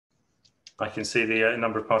I can see the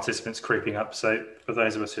number of participants creeping up. So for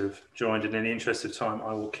those of us who have joined, and in the interest of time,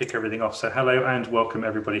 I will kick everything off. So hello and welcome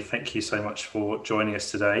everybody. Thank you so much for joining us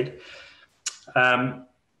today.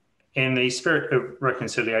 In the spirit of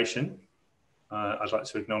reconciliation, I'd like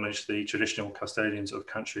to acknowledge the traditional custodians of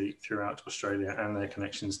country throughout Australia and their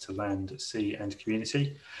connections to land, sea and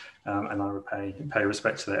community. And I pay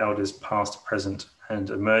respect to their elders past, present and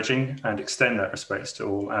emerging, and extend that respect to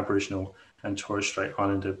all Aboriginal and Torres Strait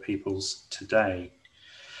Islander peoples today.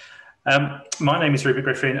 My name is Rupert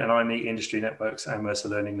Griffin and I'm the Industry Networks and Mercer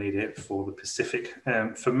Learning Leader for the Pacific.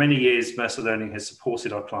 For many years, Mercer Learning has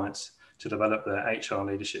supported our clients to develop their HR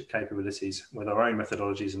leadership capabilities with our own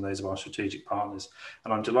methodologies and those of our strategic partners.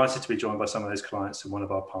 And I'm delighted to be joined by some of those clients and one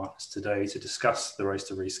of our partners today to discuss the race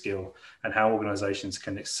to reskill and how organisations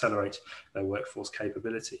can accelerate their workforce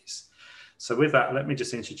capabilities. So with that, let me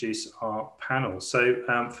just introduce our panel.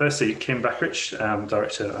 So firstly, Kim Backrich,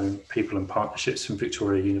 Director of People and Partnerships from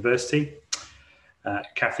Victoria University.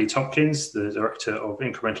 Kathy Tompkins, the Director of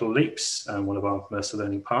Incremental Leaps, one of our Mercer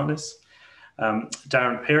Learning partners.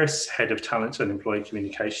 Darren Pearce, Head of Talent and Employee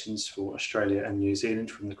Communications for Australia and New Zealand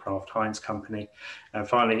from the Kraft Heinz Company. And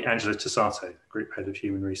finally, Angela Tossato, Group Head of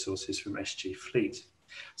Human Resources from SG Fleet.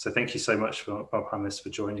 So thank you so much for our panelists for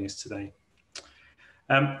joining us today.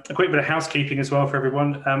 A quick bit of housekeeping as well for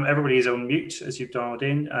everyone. Everybody is on mute as you've dialed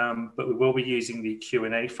in, but we will be using the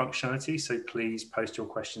Q&A functionality. So please post your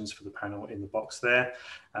questions for the panel in the box there,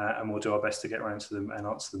 and we'll do our best to get around to them and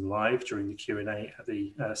answer them live during the Q&A at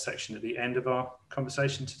the section at the end of our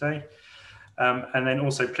conversation today. And then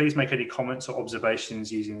also please make any comments or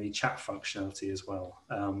observations using the chat functionality as well.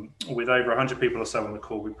 With over 100 people or so on the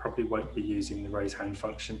call, we probably won't be using the raise hand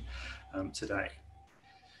function today.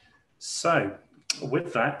 So,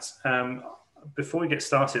 with that, before we get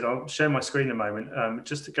started, I'll share my screen in a moment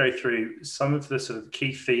just to go through some of the sort of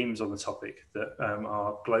key themes on the topic that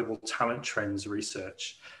our global talent trends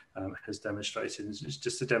research has demonstrated, and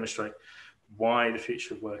just to demonstrate why the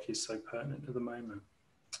future of work is so pertinent at the moment.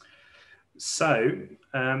 So,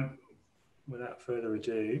 without further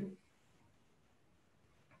ado,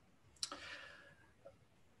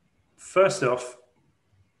 first off,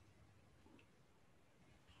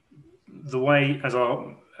 the way, as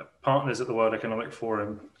our partners at the World Economic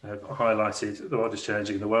Forum have highlighted, the world is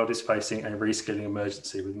changing. The world is facing a reskilling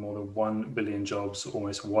emergency with more than 1 billion jobs,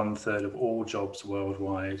 almost 1/3 of all jobs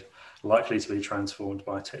worldwide, likely to be transformed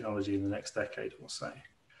by technology in the next decade or so.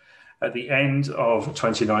 At the end of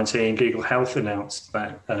 2019, Google Health announced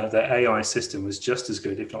that their AI system was just as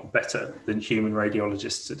good, if not better, than human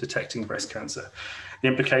radiologists at detecting breast cancer. The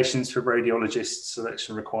implications for radiologists,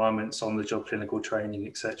 selection requirements, on-the-job clinical training,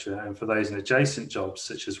 etc., and for those in adjacent jobs,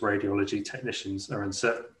 such as radiology technicians, are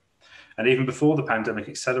uncertain. And even before the pandemic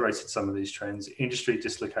accelerated some of these trends, industry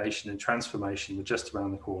dislocation and transformation were just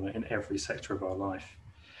around the corner in every sector of our life.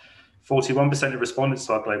 41% of respondents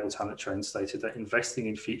to our global talent trends stated that investing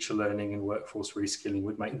in future learning and workforce reskilling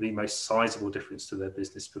would make the most sizable difference to their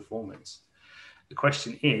business performance. The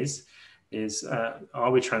question is are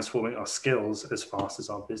we transforming our skills as fast as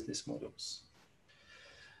our business models?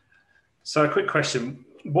 So a quick question,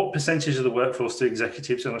 what percentage of the workforce do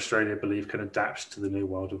executives in Australia believe can adapt to the new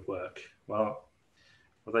world of work? Well,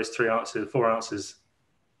 those four answers,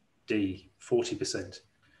 D, 40%.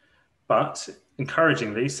 But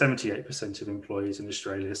encouragingly, 78% of employees in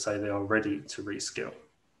Australia say they are ready to reskill.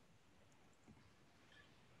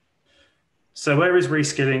 So where is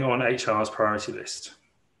reskilling on HR's priority list?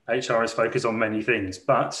 HR is focused on many things,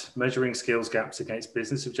 but measuring skills gaps against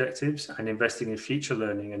business objectives and investing in future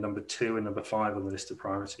learning are number 2 and number 5 on the list of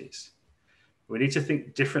priorities. We need to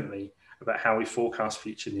think differently about how we forecast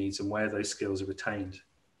future needs and where those skills are retained.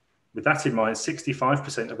 With that in mind,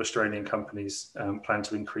 65% of Australian companies plan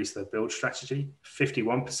to increase their build strategy,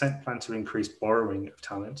 51% plan to increase borrowing of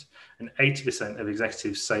talent, and 80% of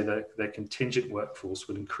executives say that their contingent workforce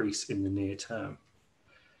will increase in the near term.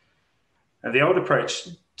 And the old approach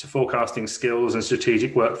to forecasting skills and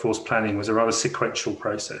strategic workforce planning was a rather sequential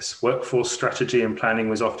process. Workforce strategy and planning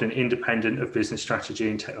was often independent of business strategy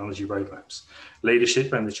and technology roadmaps.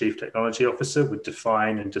 Leadership and the Chief Technology Officer would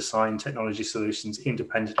define and design technology solutions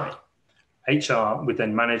independently. HR would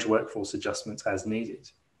then manage workforce adjustments as needed.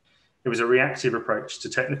 It was a reactive approach to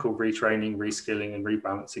technical retraining, reskilling, and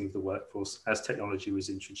rebalancing of the workforce as technology was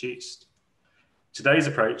introduced. Today's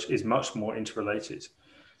approach is much more interrelated.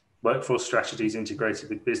 Workforce strategies integrated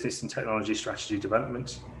with business and technology strategy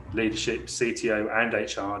development, leadership, CTO, and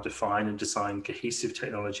HR define and design cohesive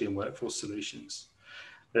technology and workforce solutions.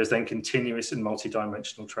 There's then continuous and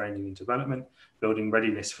multi-dimensional training and development, building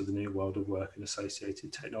readiness for the new world of work and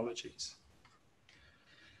associated technologies.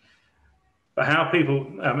 But how are people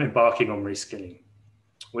embarking on reskilling?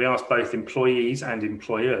 We asked both employees and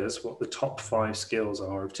employers what the top 5 skills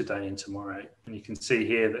are of today and tomorrow. And you can see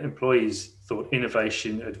here that employees thought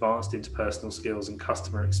innovation, advanced interpersonal skills, and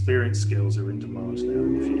customer experience skills are in demand now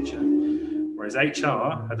in the future. Whereas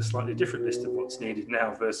HR had a slightly different list of what's needed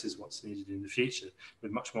now versus what's needed in the future,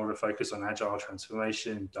 with much more of a focus on agile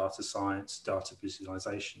transformation, data science, data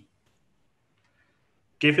visualization.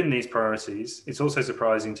 Given these priorities, it's also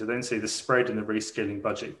surprising to then see the spread in the reskilling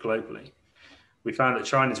budget globally. We found that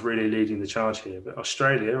China is really leading the charge here, but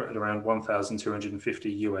Australia at around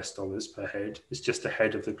 $1,250 per head is just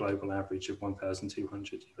ahead of the global average of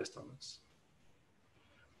 $1,200.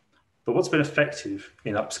 But what's been effective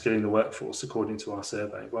in upskilling the workforce, according to our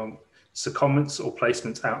survey? Well, secondments or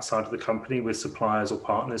placements outside of the company with suppliers or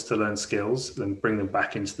partners to learn skills and bring them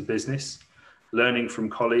back into the business, learning from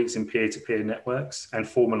colleagues in peer-to-peer networks, and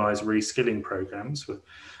formalised reskilling programs were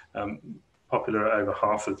popular at over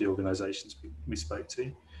half of the organisations we spoke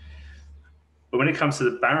to. But when it comes to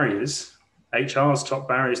the barriers, HR's top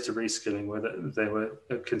barriers to reskilling were that they were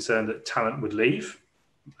concerned that talent would leave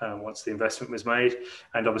once the investment was made,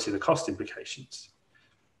 and obviously the cost implications.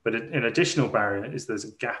 But an additional barrier is there's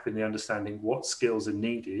a gap in the understanding what skills are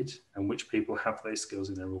needed and which people have those skills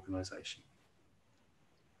in their organisation.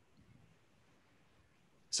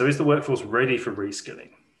 So is the workforce ready for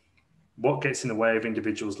reskilling? What gets in the way of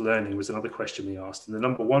individuals learning was another question we asked. And the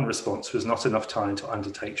number 1 response was not enough time to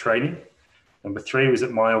undertake training. Number 3 was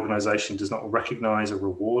that my organisation does not recognise or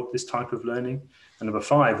reward this type of learning. And number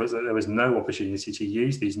 5 was that there was no opportunity to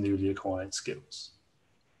use these newly acquired skills.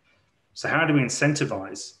 So how do we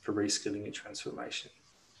incentivise for reskilling and transformation?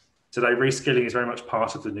 Today, reskilling is very much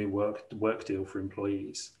part of the new work deal for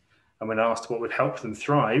employees. And when asked what would help them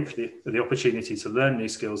thrive, the opportunity to learn new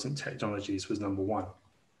skills and technologies was number 1.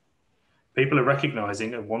 People are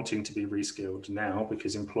recognising and wanting to be reskilled now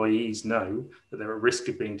because employees know that they're at risk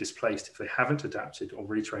of being displaced if they haven't adapted or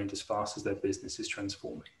retrained as fast as their business is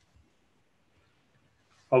transforming.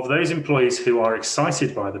 Of those employees who are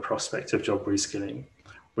excited by the prospect of job reskilling,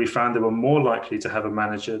 we found they were more likely to have a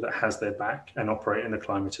manager that has their back and operate in a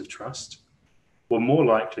climate of trust, were more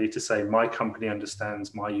likely to say, my company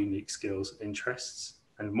understands my unique skills and interests,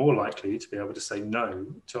 and more likely to be able to say no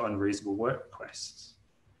to unreasonable work requests.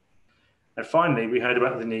 And finally, we heard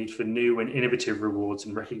about the need for new and innovative rewards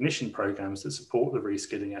and recognition programs that support the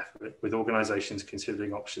reskilling effort, with organisations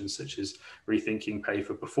considering options such as rethinking pay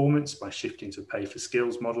for performance by shifting to pay for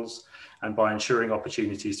skills models, and by ensuring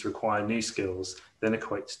opportunities to acquire new skills then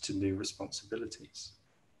equate to new responsibilities.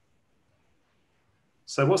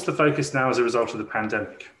 So what's the focus now as a result of the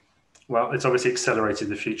pandemic? Well, it's obviously accelerated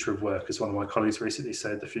the future of work. As one of my colleagues recently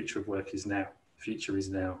said, the future of work is now. The future is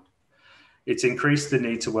now. It's increased the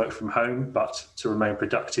need to work from home, but to remain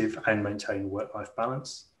productive and maintain work-life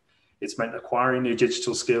balance. It's meant acquiring new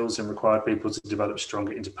digital skills and required people to develop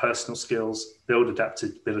stronger interpersonal skills, build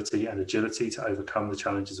adaptability and agility to overcome the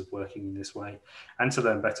challenges of working in this way, and to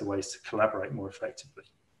learn better ways to collaborate more effectively.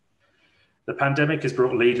 The pandemic has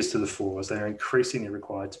brought leaders to the fore as they are increasingly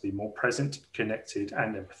required to be more present, connected,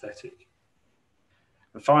 and empathetic.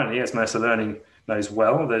 And finally, as Mercer Learning knows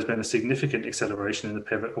well, there's been a significant acceleration in the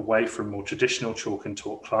pivot away from more traditional chalk and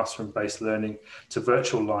talk classroom-based learning to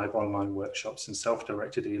virtual live online workshops and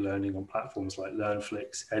self-directed e-learning on platforms like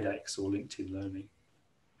LearnFlix, edX, or LinkedIn Learning.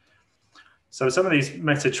 So some of these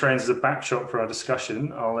meta trends as a backdrop for our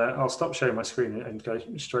discussion, I'll stop sharing my screen and go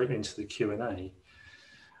straight into the Q&A.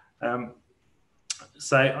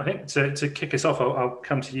 So I think to kick us off, I'll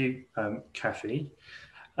come to you, Kathy.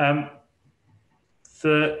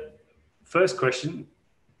 The first question,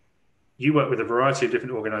 you work with a variety of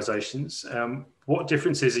different organisations. What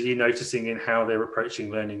differences are you noticing in how they're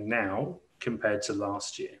approaching learning now compared to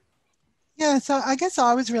last year? Yeah, so I guess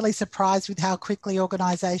I was really surprised with how quickly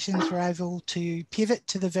organisations were able to pivot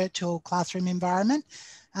to the virtual classroom environment.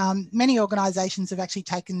 Many organisations have actually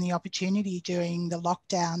taken the opportunity during the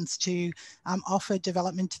lockdowns to offer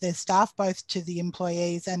development to their staff, both to the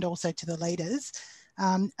employees and also to the leaders.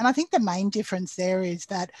 And I think the main difference there is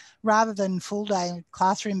that rather than full-day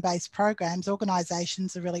classroom-based programs,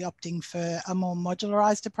 organisations are really opting for a more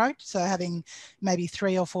modularised approach. So having maybe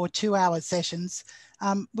 3 or 4 2-hour sessions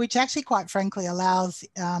which actually quite frankly allows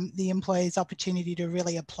the employees opportunity to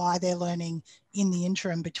really apply their learning in the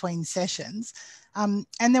interim between sessions. And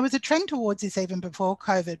there was a trend towards this even before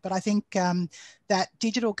COVID, but I think that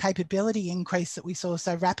digital capability increase that we saw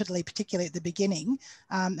so rapidly, particularly at the beginning,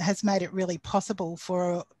 has made it really possible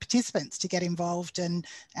for participants to get involved and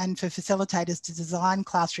for facilitators to design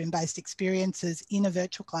classroom-based experiences in a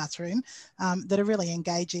virtual classroom that are really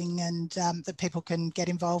engaging and that people can get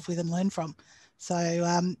involved with and learn from. So,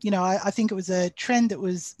 I think it was a trend that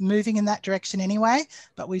was moving in that direction anyway,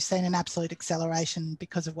 but we've seen an absolute acceleration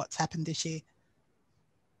because of what's happened this year.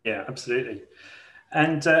 Yeah, absolutely.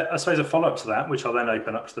 And I suppose a follow-up to that, which I'll then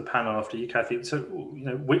open up to the panel after you, Kathy. So,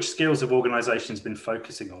 which skills have organisations been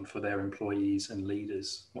focusing on for their employees and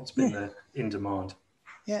leaders? What's been in demand?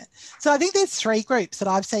 Yeah, so I think there's three groups that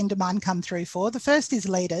I've seen demand come through for. The first is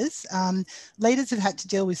leaders. Leaders have had to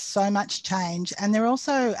deal with so much change, and they're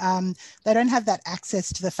also, they don't have that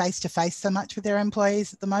access to the face-to-face so much with their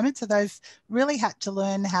employees at the moment. So they've really had to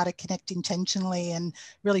learn how to connect intentionally and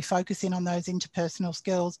really focus in on those interpersonal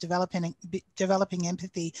skills, developing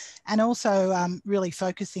empathy, and also really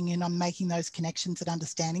focusing in on making those connections and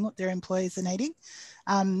understanding what their employees are needing.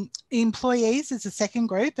 Employees is a second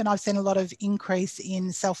group, and I've seen a lot of increase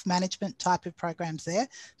in self-management type of programs there.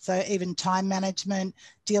 So even time management,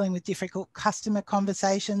 dealing with difficult customer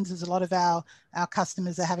conversations, as a lot of our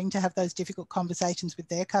customers are having to have those difficult conversations with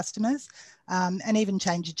their customers, and even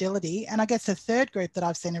change agility. And I guess the third group that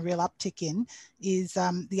I've seen a real uptick in is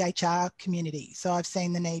the HR community. So I've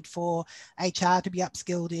seen the need for HR to be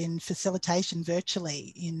upskilled in facilitation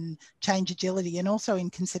virtually, in change agility, and also in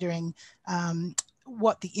considering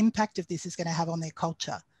what the impact of this is going to have on their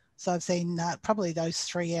culture. So I've seen probably those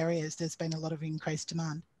three areas, there's been a lot of increased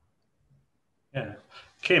demand. Yeah.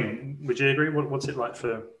 Kim, would you agree? What's it like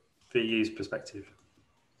for VU's perspective?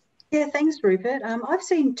 Yeah, thanks, Rupert. I've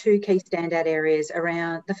seen two key standout areas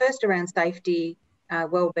around, the first around safety,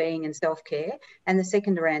 wellbeing and self-care, and the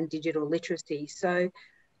second around digital literacy. So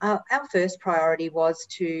our first priority was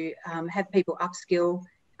to have people upskill,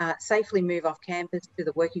 safely move off campus to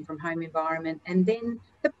the working from home environment, and then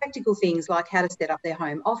the practical things like how to set up their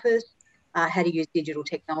home office, how to use digital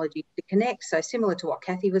technology to connect, so similar to what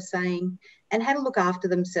Kathy was saying, and how to look after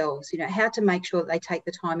themselves, how to make sure that they take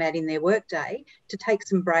the time out in their workday to take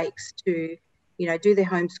some breaks to, do their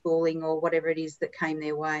homeschooling or whatever it is that came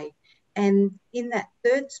their way. And in that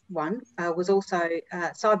third one was also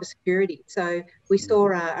cybersecurity. So we saw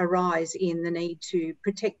a rise in the need to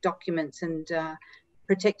protect documents and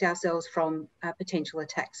protect ourselves from potential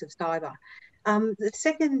attacks of cyber. The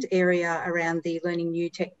second area around the learning new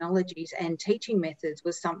technologies and teaching methods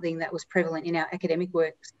was something that was prevalent in our academic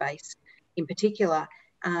workspace in particular.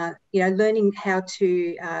 Learning how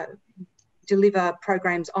to deliver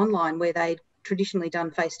programs online where they'd traditionally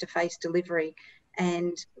done face-to-face delivery,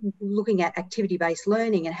 and looking at activity-based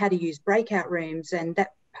learning and how to use breakout rooms, and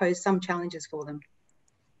that posed some challenges for them.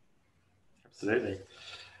 Absolutely.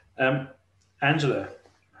 Angela,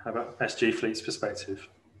 how about SG Fleet's perspective?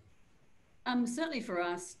 Certainly for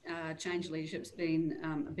us, change leadership's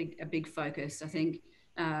been a big focus. I think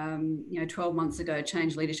 12 months ago,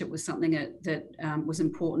 change leadership was something that was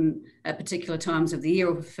important at particular times of the year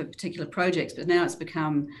or for particular projects, but now it's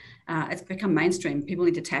become mainstream. People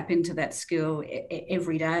need to tap into that skill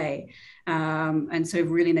every day, and so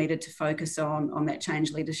we've really needed to focus on that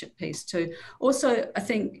change leadership piece too. Also, I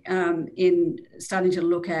think in starting to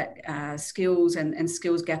look at skills and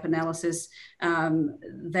skills gap analysis,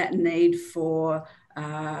 that need for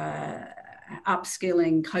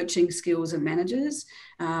upskilling, coaching skills of managers.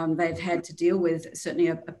 They've had to deal with certainly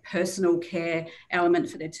a personal care element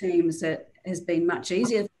for their teams that has been much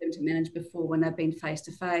easier for them to manage before when they've been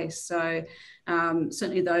face-to-face. So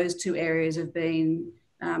certainly those two areas have been,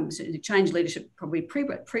 certainly change leadership probably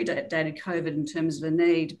predated COVID in terms of a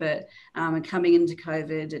need, but coming into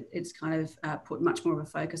COVID, it's kind of put much more of a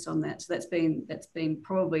focus on that. So that's been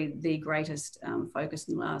probably the greatest focus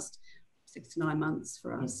in the last 6 to 9 months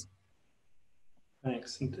for us.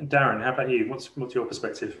 Thanks. And Darren, how about you? What's your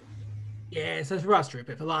perspective? Yeah, so for us,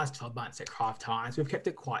 Rupert, for the last 12 months at Craft Times, we've kept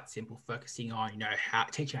it quite simple, focusing on, how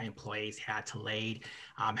teaching our employees how to lead,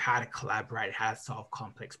 how to collaborate, how to solve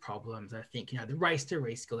complex problems. I think, the race to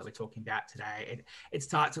reskill that we're talking about today, it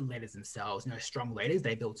starts with leaders themselves. Strong leaders,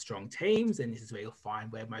 they build strong teams, and this is where you'll find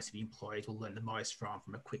where most of the employees will learn the most from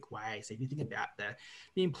a quick way. So if you think about the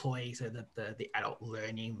employees, so the adult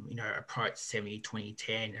learning, approach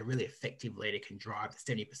 70-20-10, a really effective leader can drive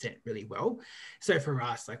the 70% really well. So for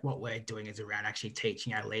us, like what we're doing doing is around actually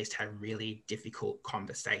teaching our leaders to have really difficult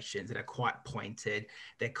conversations that are quite pointed.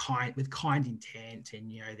 They're with kind intent,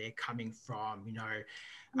 and they're coming from you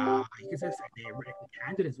can sort of say they're radically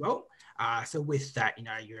candid as well. So with that,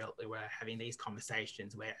 we're having these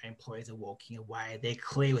conversations where employees are walking away. They're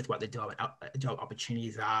clear with what the job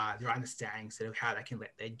opportunities are. They're understanding sort of how they can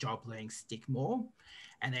let their job learning stick more.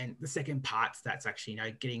 And then the second part, that's actually,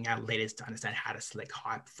 getting our leaders to understand how to select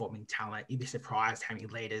high performing talent. You'd be surprised how many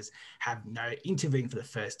leaders have interviewing for the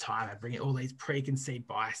first time and bringing all these preconceived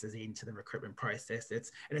biases into the recruitment process.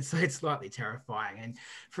 It's slightly terrifying. And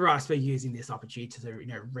for us, we're using this opportunity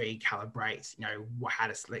to, recalibrate, how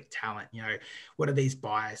to select talent. What are these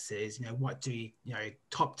biases? What do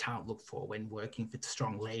top talent look for when working for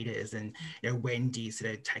strong leaders? And, when do you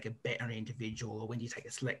sort of take a bet on an individual, or when do you take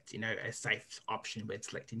a safe option with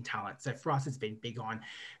selecting talent? So for us, it's been big on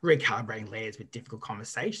recalibrating leaders with difficult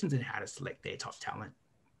conversations and how to select their top talent.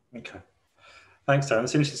 Okay. Thanks, Dan.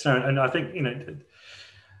 That's interesting. And I think,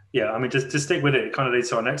 yeah, I mean, just to stick with it, it kind of leads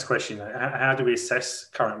to our next question. How do we assess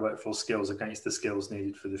current workforce skills against the skills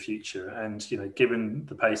needed for the future? And, given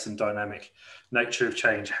the pace and dynamic nature of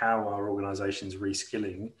change, how are organisations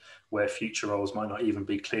reskilling where future roles might not even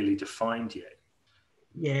be clearly defined yet?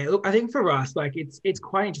 Yeah, look, I think for us, it's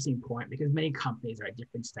quite an interesting point, because many companies are at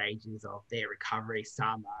different stages of their recovery.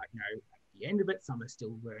 Some are, at the end of it, some are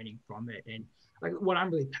still learning from it. And what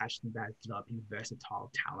I'm really passionate about is developing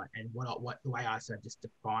versatile talent. And what the way I sort of just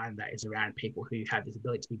define that is around people who have this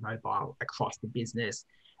ability to be mobile across the business,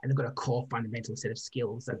 and they've got a core fundamental set of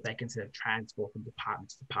skills that they can sort of transfer from department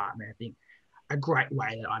to department. I think a great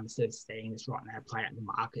way that I'm sort of seeing this right now play out in the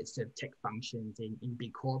market, sort of tech functions in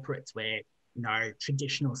big corporates where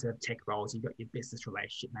traditional sort of tech roles, you've got your business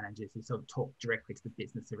relationship managers who sort of talk directly to the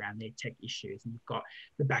business around their tech issues. And you've got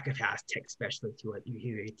the back of house tech specialists,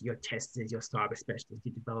 your testers, your cyber specialists,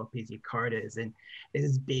 your developers, your coders. And there's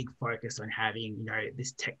this big focus on having,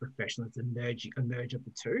 this tech professionals emerge of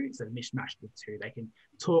the two, so the mishmash of the two. They can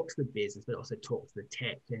talk to the business, but also talk to the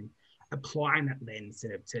tech. And applying that lens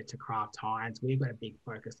to Kraft Heinz, we've got a big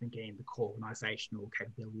focus on getting the core organizational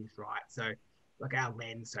capabilities right. So our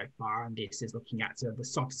lens so far on this is looking at sort of the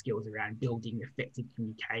soft skills around building effective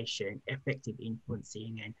communication, effective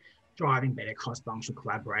influencing, and driving better cross-functional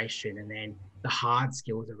collaboration. And then the hard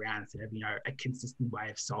skills around sort of, a consistent way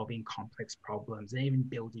of solving complex problems, and even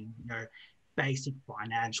building, basic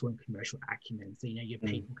financial and commercial acumen. So, your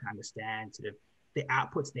people can understand sort of the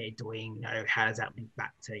outputs they're doing, how does that link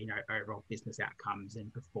back to, overall business outcomes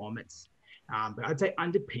and performance. But I'd say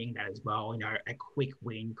underpinning that as well, a quick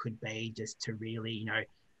win could be just to really,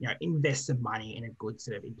 invest some money in a good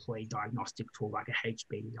sort of employee diagnostic tool like a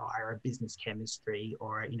HBDI or a business chemistry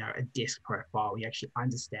or, a DISC profile. You actually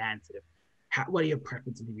understand sort of what are your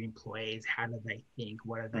preferences of your employees? How do they think?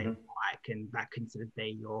 What are they like? And that can sort of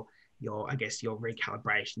be your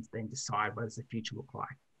recalibrations, then decide what does the future look like.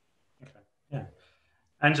 Okay. Yeah.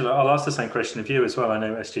 Angela, I'll ask the same question of you as well. I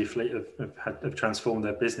know SG Fleet have transformed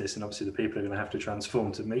their business, and obviously the people are going to have to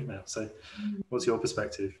transform to meet that. So what's your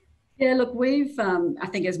perspective? Yeah, look, we've, I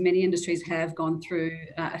think as many industries have gone through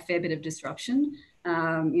a fair bit of disruption.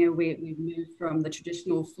 We've moved from the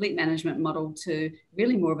traditional fleet management model to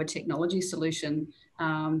really more of a technology solution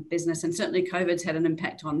business. And certainly COVID's had an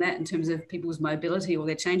impact on that in terms of people's mobility or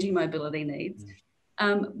their changing mobility needs.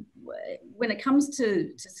 When it comes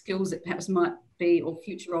to skills that perhaps might be, or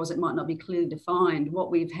future roles that might not be clearly defined, what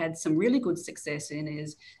we've had some really good success in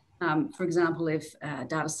is, for example, if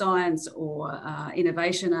data science or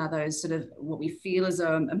innovation are those sort of what we feel as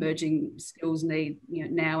emerging skills need,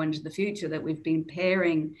 now into the future, that we've been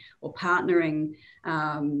pairing or partnering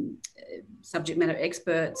subject matter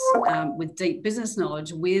experts with deep business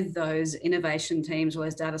knowledge with those innovation teams or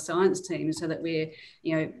those data science teams, so that we're,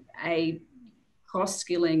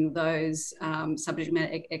 cross-skilling those subject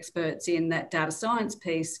matter experts in that data science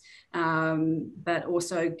piece, but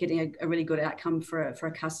also getting a really good outcome for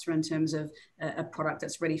a customer in terms of a product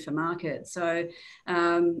that's ready for market. So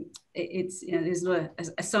it's, there's not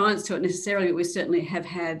a science to it necessarily, but we certainly have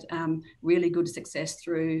had really good success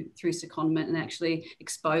through secondment and actually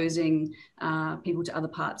exposing people to other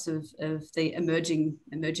parts of the emerging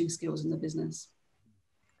skills in the business.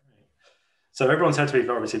 So everyone's had to be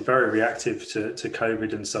obviously very reactive to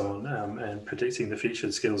COVID and so on, and predicting the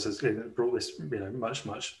future skills has brought this,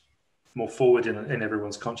 much more forward in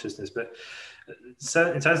everyone's consciousness. But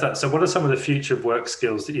so in terms of that, so what are some of the future work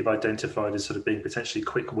skills that you've identified as sort of being potentially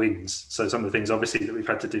quick wins? So some of the things obviously that we've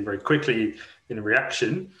had to do very quickly in a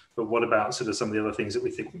reaction, but what about sort of some of the other things that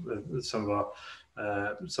we think some of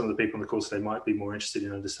the people on the course today might be more interested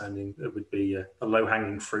in understanding, that would be a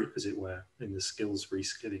low-hanging fruit, as it were, in the skills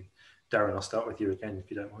reskilling Darren, I'll start with you again,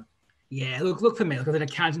 if you don't mind. Yeah, look for me, as an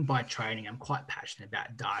accountant by training, I'm quite passionate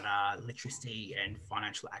about data literacy and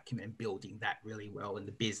financial acumen, building that really well in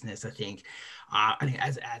the business. I think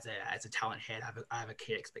as a talent head, I have a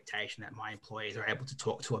key expectation that my employees are able to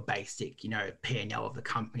talk to a basic, P&L of the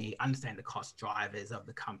company, understand the cost drivers of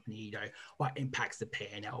the company, what impacts the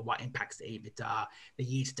P&L, what impacts the EBITDA, the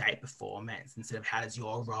year-to-date performance, instead of how does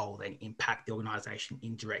your role then impact the organisation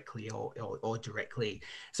indirectly or directly.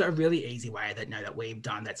 So a really easy way that we've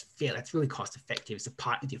done that's really cost effective is to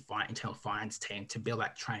partner with your internal finance team to build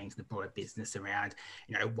that training to the broader business around,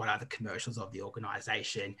 what are the commercials of the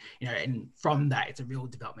organisation, and from that, it's a real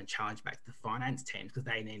development challenge back to the finance teams, because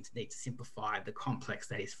they need to simplify the complex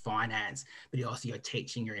that is finance, but also you're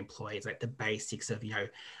teaching your employees like the basics of,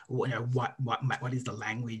 what is the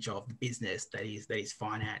language of the business that is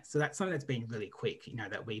finance. So that's something that's been really quick,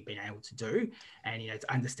 that we've been able to do, and it's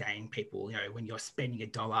understanding people, when you're spending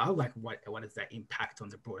 $1, like what is that impact on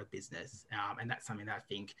the broader business, and that's something that I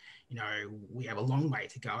think we have a long way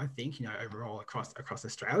to go. I think overall across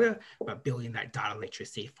Australia, but building that data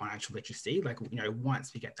literacy, financial literacy, like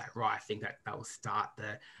once we get that right, I think that will start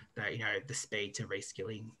the speed to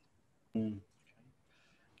reskilling.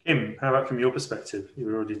 Kim, how about from your perspective?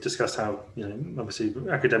 You already discussed how obviously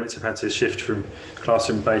academics have had to shift from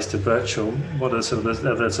classroom based to virtual. What are some of the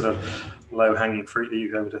other sort of low hanging fruit that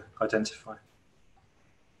you've been able to identify?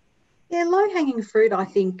 Yeah, low-hanging fruit, I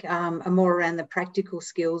think, are more around the practical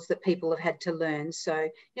skills that people have had to learn. So,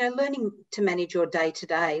 learning to manage your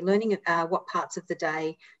day-to-day, learning what parts of the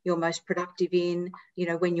day you're most productive in,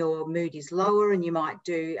 when your mood is lower and you might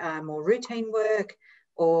do more routine work,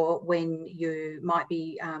 or when you might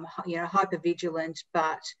be, hyper-vigilant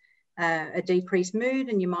but a decreased mood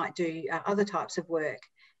and you might do other types of work.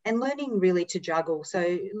 And learning really to juggle.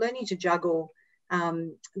 So learning to juggle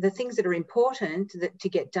the things that are important to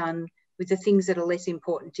get done with the things that are less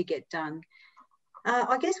important to get done.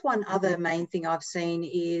 I guess one other main thing I've seen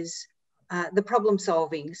is the problem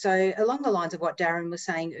solving. So along the lines of what Darren was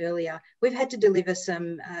saying earlier, we've had to deliver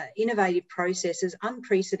some innovative processes,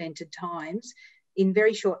 unprecedented times in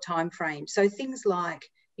very short time frames. So things like,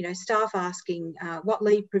 staff asking what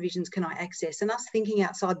leave provisions can I access, and us thinking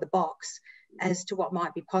outside the box as to what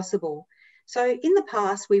might be possible. So in the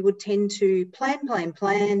past, we would tend to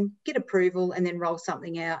plan, get approval, and then roll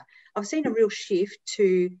something out. I've seen a real shift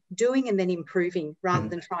to doing and then improving rather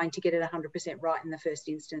than trying to get it 100% right in the first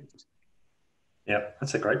instance. Yeah,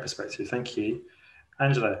 that's a great perspective. Thank you.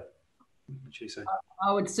 Angela, what would you say?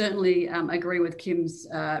 I would certainly agree with Kim's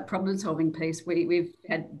problem-solving piece. We've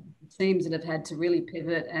had teams that have had to really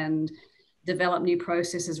pivot and develop new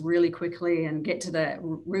processes really quickly and get to the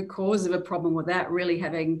root cause of a problem without really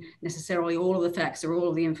having necessarily all of the facts or all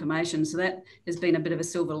of the information. So that has been a bit of a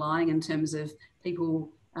silver lining in terms of people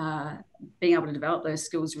being able to develop those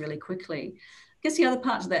skills really quickly. I guess the other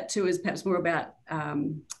part of that too is perhaps more about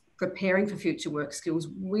preparing for future work skills.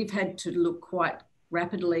 We've had to look quite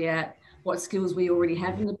rapidly at what skills we already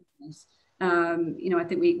have in the business. I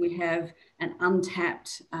think we have an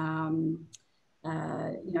untapped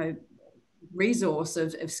resource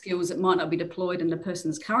of skills that might not be deployed in the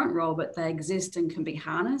person's current role, but they exist and can be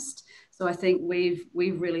harnessed. So I think we've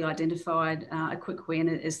really identified a quick win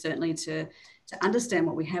is certainly to understand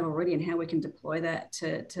what we have already and how we can deploy that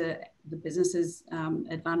to the business's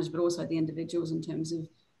advantage, but also the individuals in terms of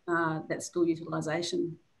that skill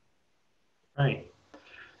utilisation. Right.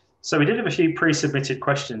 So we did have a few pre-submitted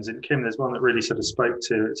questions, and Kim, there's one that really sort of spoke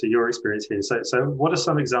to your experience here. So what are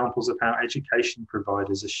some examples of how education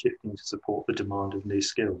providers are shifting to support the demand of new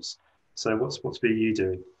skills? So what's been you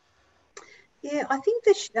doing? Yeah, I think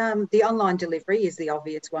the online delivery is the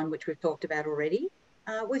obvious one, which we've talked about already.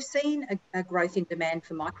 We've seen a growth in demand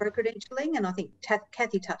for micro-credentialing, and I think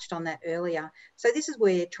Kathy touched on that earlier. So this is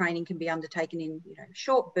where training can be undertaken in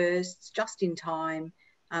short bursts, just in time,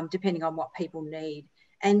 depending on what people need,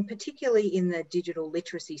 and particularly in the digital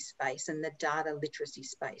literacy space and the data literacy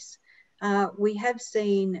space. We have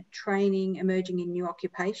seen training emerging in new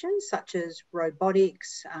occupations such as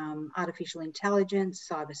robotics, artificial intelligence,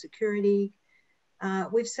 cybersecurity.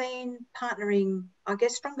 We've seen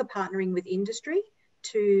stronger partnering with industry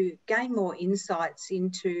to gain more insights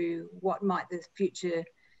into what might the future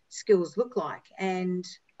skills look like. And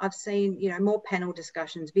I've seen, more panel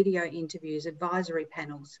discussions, video interviews, advisory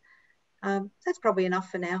panels. That's probably enough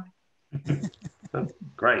for now.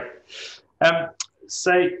 Great.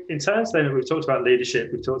 So in terms then, we've talked about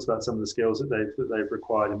leadership, we've talked about some of the skills that they've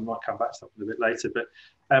required, and we might come back to that a bit later, but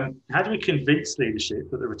how do we convince leadership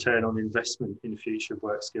that the return on investment in future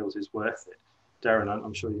work skills is worth it? Darren,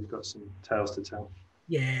 I'm sure you've got some tales to tell.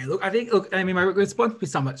 Yeah, look, I mean, my response will be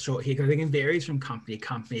somewhat short here because I think it varies from company to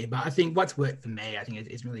company. But I think what's worked for me, I think,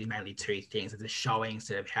 is really mainly two things. It's showing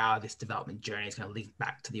sort of how this development journey is going to link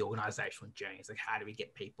back to the organizational journey. It's like, how do we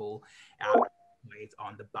get people out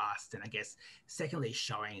on the bus? And I guess secondly,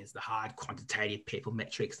 showing is the hard quantitative people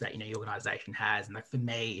metrics that, your organization has. And like for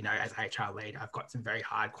me, as HR lead, I've got some very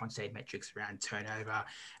hard quantitative metrics around turnover,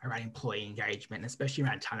 around employee engagement, and especially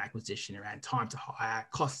around talent acquisition, around time to hire,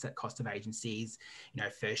 cost of agencies,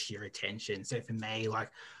 first year retention. So for me, like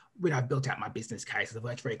when I built out my business cases, I've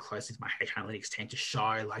worked very closely with my HR analytics team to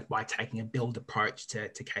show, like, by taking a build approach to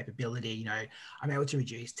capability, I'm able to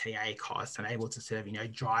reduce TA costs. I'm able to sort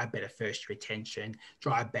of, drive better first year retention,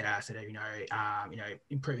 drive better sort of,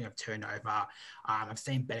 improving of turnover. I've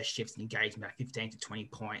seen better shifts in engagement, about 15 to 20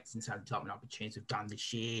 points in some of the development opportunities we've done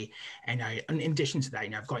this year. And in addition to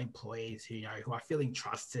that, I've got employees who, who are feeling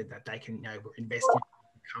trusted that they can, invest in,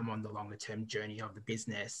 come on the longer term journey of the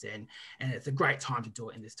business, and it's a great time to do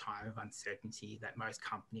it in this time of uncertainty that most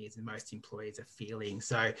companies and most employees are feeling.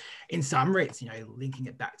 So in summary, it's linking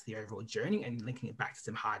it back to the overall journey and linking it back to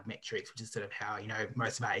some hard metrics, which is sort of how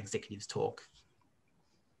most of our executives talk.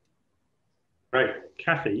 Great.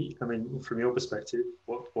 Kathy, I mean, from your perspective,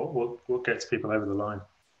 what gets people over the line?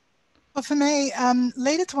 Well, for me,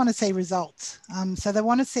 leaders want to see results. So they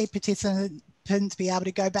want to see participants be able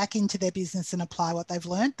to go back into their business and apply what they've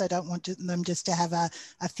learned. They don't want them just to have a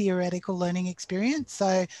theoretical learning experience.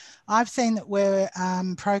 So I've seen that where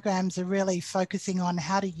programs are really focusing on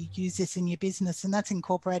how do you use this in your business, and that's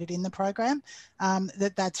incorporated in the program,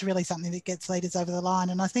 that's really something that gets leaders over the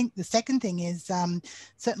line. And I think the second thing is,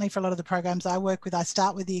 certainly for a lot of the programs I work with, I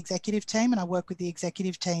start with the executive team and I work with the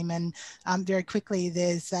executive team, and very quickly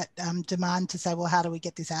there's that demand to say, well, how do we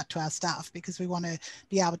get this out to our staff? Because we want to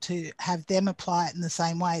be able to have them apply it in the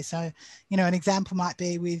same way. So, an example might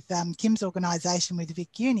be with Kim's organisation with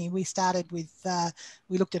Vic Uni. We started with,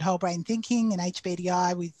 we looked at whole brain thinking and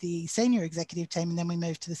HBDI with the senior executive team, and then we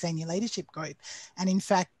moved to the senior leadership group. And in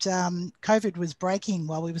fact, COVID was breaking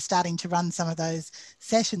while we were starting to run some of those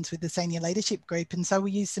sessions with the senior leadership group. And so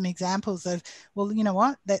we used some examples of, well, you know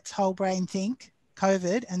what, let's whole brain think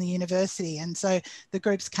COVID and the university. And so the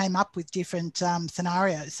groups came up with different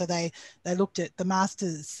scenarios. So they looked at the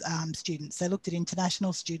master's students, they looked at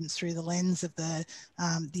international students through the lens of the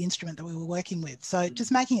instrument that we were working with. So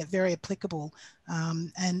just making it very applicable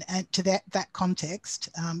and to that context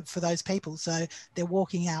for those people. So they're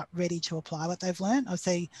walking out ready to apply what they've learned. I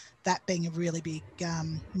see that being a really big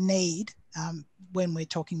need when we're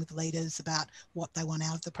talking with leaders about what they want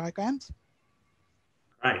out of the programs.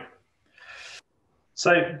 Right.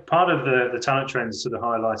 So part of the talent trends sort of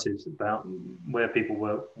highlighted about where people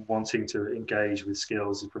were wanting to engage with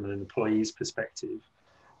skills from an employee's perspective.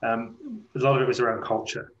 A lot of it was around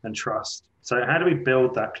culture and trust. So how do we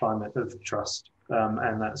build that climate of trust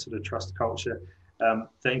and that sort of trust culture that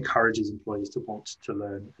encourages employees to want to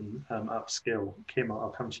learn and upskill? Kim, I'll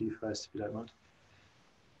come to you first if you don't mind.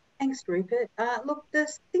 Thanks, Rupert. Look,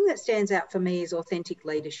 the thing that stands out for me is authentic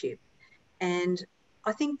leadership. And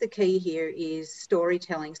I think the key here is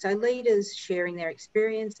storytelling. So leaders sharing their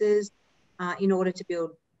experiences in order to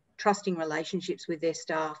build trusting relationships with their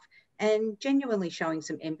staff and genuinely showing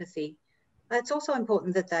some empathy. It's also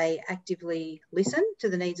important that they actively listen to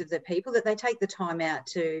the needs of their people, that they take the time out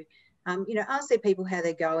to ask their people how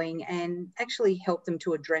they're going and actually help them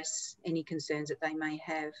to address any concerns that they may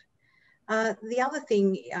have. The other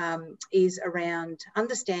thing is around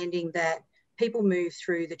understanding that people move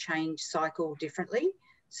through the change cycle differently.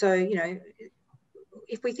 So,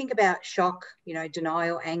 if we think about shock,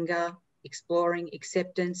 denial, anger, exploring,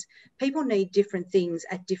 acceptance, people need different things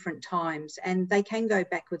at different times, and they can go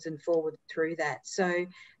backwards and forward through that. So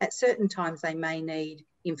at certain times they may need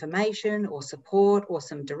information or support or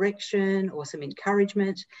some direction or some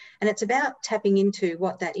encouragement, and it's about tapping into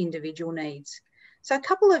what that individual needs. So a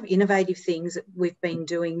couple of innovative things that we've been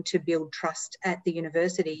doing to build trust at the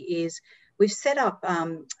university is we've set up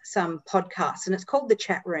some podcasts, and it's called The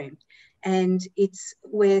Chat Room. And it's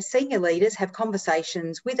where senior leaders have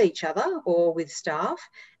conversations with each other or with staff,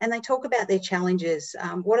 and they talk about their challenges.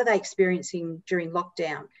 What are they experiencing during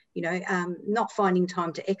lockdown? Not finding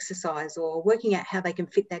time to exercise, or working out how they can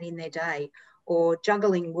fit that in their day, or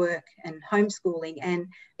juggling work and homeschooling. And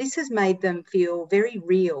this has made them feel very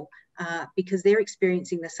real because they're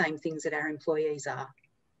experiencing the same things that our employees are.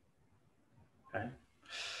 Okay.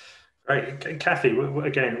 Great. Kathy,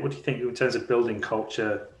 again, what do you think in terms of building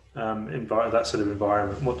culture, that sort of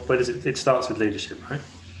environment? Where does it starts with leadership, right?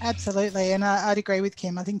 Absolutely, and I'd agree with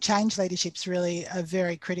Kim. I think change leadership's really a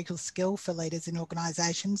very critical skill for leaders in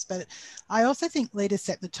organisations, but I also think leaders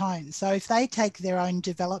set the tone. So if they take their own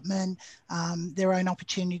development, their own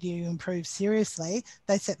opportunity to improve seriously,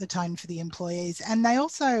 they set the tone for the employees, and they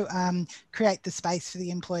also create the space for the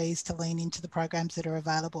employees to lean into the programs that are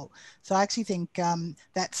available. So I actually think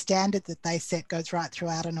that standard that they set goes right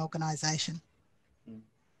throughout an organisation.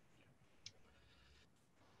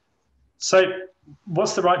 So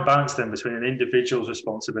what's the right balance then between an individual's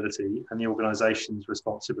responsibility and the organisation's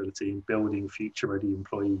responsibility in building future-ready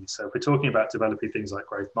employees? So if we're talking about developing things like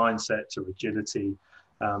growth mindsets or agility,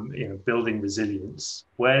 building resilience,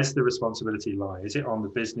 where's the responsibility lie? Is it on the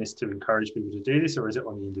business to encourage people to do this, or is it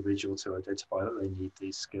on the individual to identify that they need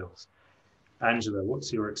these skills? Angela,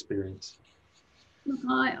 what's your experience? Look,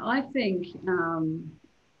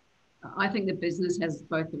 I think the business has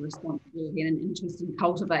both the responsibility and an interest in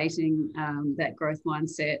cultivating that growth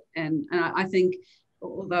mindset. And I think,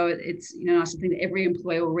 although it's nice to think that every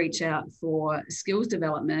employer will reach out for skills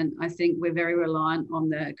development, I think we're very reliant on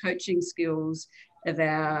the coaching skills of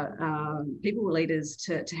our people leaders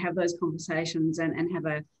to have those conversations and have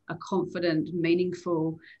a confident,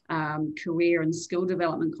 meaningful career and skill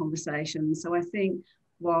development conversation. So I think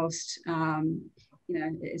whilst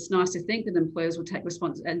it's nice to think that employees will take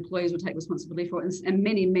responsibility for it, and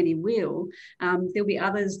many will. There'll be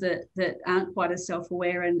others that aren't quite as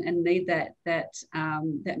self-aware and need that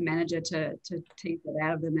manager to tease that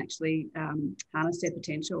out of them, actually harness their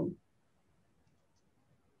potential.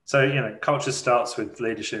 So culture starts with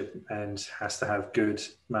leadership and has to have good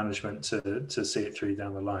management to see it through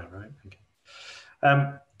down the line, right?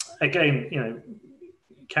 Okay. Again,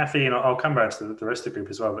 Kathy, and I'll come back to the rest of the group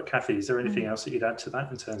as well, but Kathy, is there anything else that you'd add to that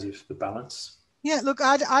in terms of the balance? Yeah, look,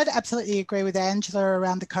 I'd absolutely agree with Angela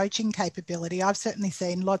around the coaching capability. I've certainly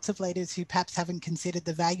seen lots of leaders who perhaps haven't considered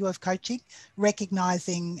the value of coaching,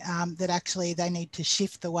 recognising that actually they need to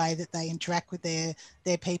shift the way that they interact with their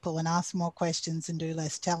people and ask more questions and do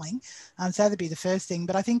less telling. So that'd be the first thing.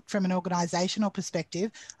 But I think from an organisational perspective,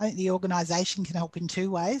 I think the organisation can help in two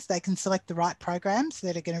ways. They can select the right programs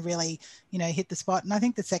that are going to really, hit the spot. And I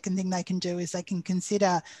think the second thing they can do is they can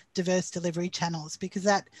consider diverse delivery channels, because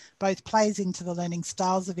that both plays into the learning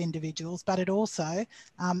styles of individuals, but it also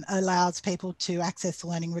allows people to access the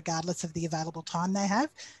learning regardless of the available time they have.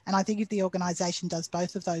 And I think if the organisation does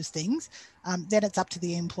both of those things, then it's up to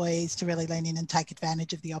the employees to really lean in and take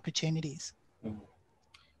advantage of the opportunities.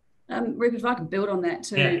 Rupert, if I could build on that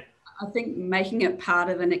too. Yeah. I think making it part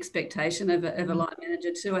of an expectation of a line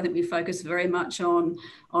manager too. I think we focus very much on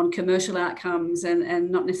commercial outcomes and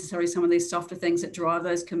not necessarily some of these softer things that drive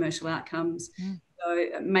those commercial outcomes. So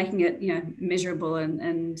making it measurable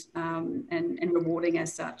and rewarding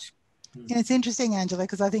as such. Yeah, it's interesting, Angela,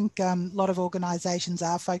 because I think a lot of organisations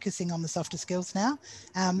are focusing on the softer skills now.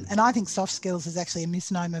 And I think soft skills is actually a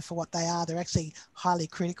misnomer for what they are. They're actually highly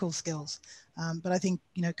critical skills. But I think,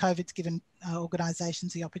 COVID's given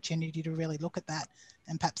organisations the opportunity to really look at that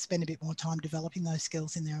and perhaps spend a bit more time developing those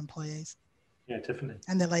skills in their employees. Yeah, definitely.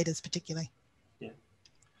 And their leaders particularly. Yeah.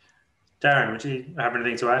 Darren, would you have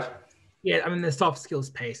anything to add? Yeah, I mean, the soft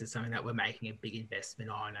skills piece is something that we're making a big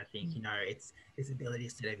investment on. I think, it's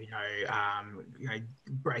abilities to,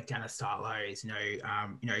 break down the silos,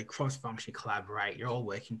 cross-function collaborate. You're all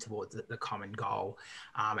working towards the common goal.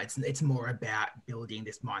 It's more about building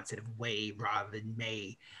this mindset of we rather than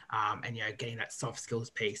me, and getting that soft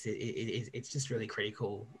skills piece. It's just really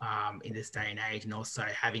critical in this day and age, and also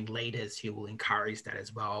having leaders who will encourage that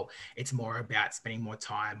as well. It's more about spending more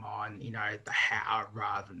time on the how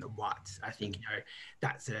rather than the what. I think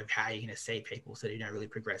that's sort of how you're going to see people sort of really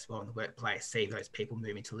progress well in the workplace, see those people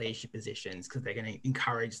move into leadership positions, because they're going to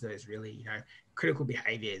encourage those really critical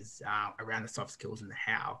behaviors around the soft skills and the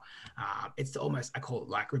how. It's almost, I call it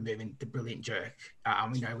like removing the brilliant jerk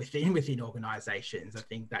within organizations. I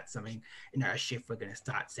think that's something a shift we're going to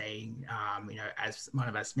start seeing as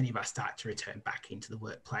many of us start to return back into the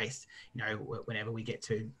workplace whenever we get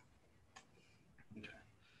to.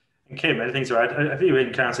 Kim, anything to add? Have you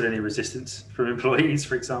encountered any resistance from employees,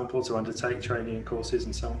 for example, to undertake training and courses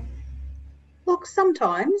and so on? Look,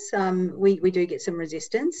 sometimes we do get some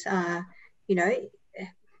resistance. Training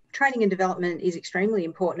and development is extremely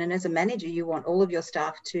important, and as a manager, you want all of your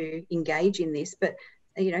staff to engage in this. But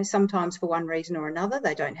sometimes for one reason or another,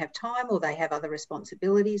 they don't have time, or they have other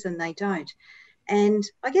responsibilities, and they don't. And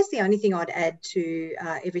I guess the only thing I'd add to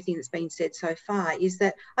everything that's been said so far is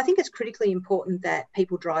that I think it's critically important that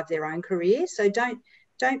people drive their own career. So don't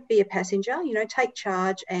be a passenger, take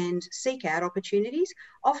charge and seek out opportunities.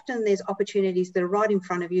 Often there's opportunities that are right in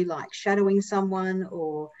front of you, like shadowing someone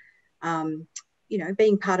or, you know,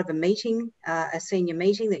 being part of a meeting, a senior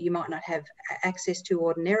meeting that you might not have access to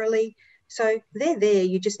ordinarily. So they're there,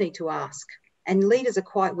 you just need to ask. And leaders are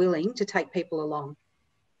quite willing to take people along.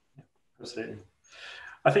 Absolutely.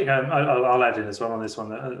 I think I'll add in as well on this one,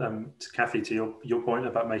 to Kathy, to your point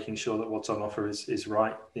about making sure that what's on offer is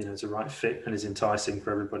right, you know, it's a right fit and is enticing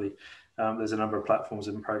for everybody. There's a number of platforms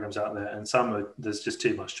and programs out there, and there's just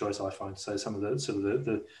too much choice, I find. So some of the sort of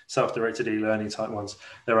the self-directed e-learning type ones,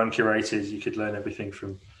 they're uncurated. You could learn everything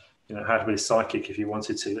from, you know, how to be a psychic if you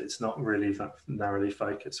wanted to. It's not really that narrowly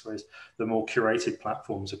focused. Whereas the more curated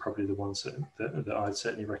platforms are probably the ones that I'd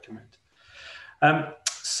certainly recommend.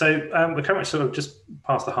 So we're currently sort of just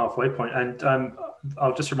past the halfway point, and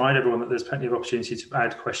I'll just remind everyone that there's plenty of opportunity to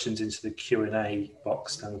add questions into the Q&A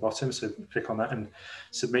box down the bottom. So click on that and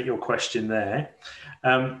submit your question there.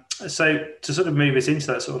 So to sort of move us into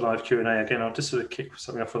that sort of live Q&A again, I'll just sort of kick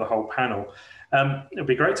something off for the whole panel. It'd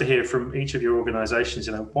be great to hear from each of your organisations.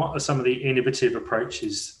 You know, what are some of the innovative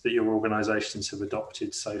approaches that your organisations have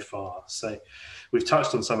adopted so far? So we've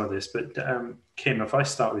touched on some of this, but Kim, if I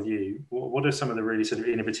start with you, what are some of the really sort of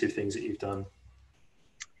innovative things that you've done?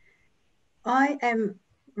 I am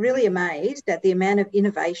really amazed at the amount of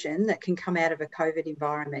innovation that can come out of a COVID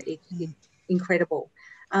environment. It's incredible.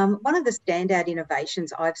 One of the standout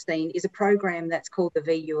innovations I've seen is a program that's called the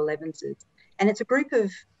VU11s. And it's a group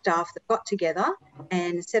of staff that got together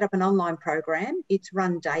and set up an online program. It's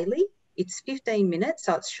run daily. It's 15 minutes,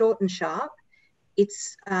 so it's short and sharp.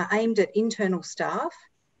 It's aimed at internal staff.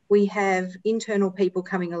 We have internal people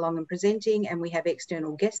coming along and presenting, and we have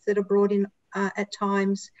external guests that are brought in at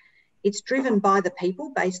times. It's driven by the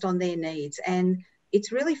people based on their needs, and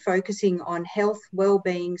it's really focusing on health,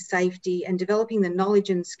 well-being, safety, and developing the knowledge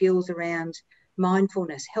and skills around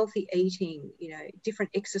mindfulness, healthy eating, you know, different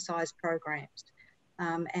exercise programs,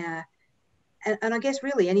 and I guess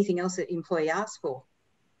really anything else that employee asks for.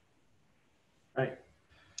 Right.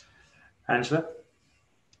 Angela?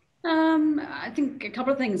 I think a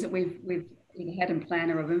couple of things that we've either had in plan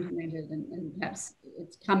or have implemented, and perhaps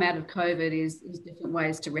it's come out of COVID, is different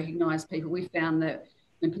ways to recognise people. We found that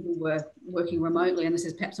when people were working remotely, and this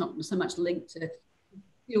is perhaps not so much linked to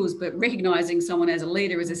skills, but recognising someone as a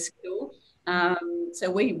leader is a skill. So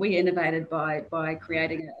we innovated by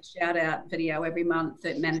creating a shout out video every month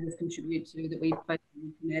that managers contribute to, that we post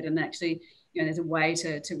on the internet, and actually, you know, there's a way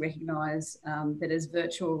to recognise that is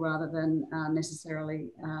virtual rather than necessarily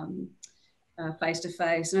face to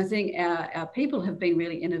face. And I think our people have been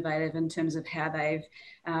really innovative in terms of how they've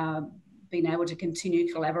been able to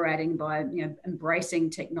continue collaborating by, you know, embracing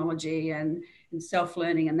technology and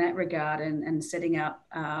self-learning in that regard, and setting up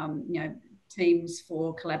you know, teams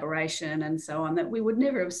for collaboration and so on that we would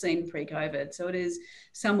never have seen pre-COVID. So it is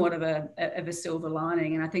somewhat of a silver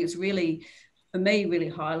lining, and I think it's really, for me,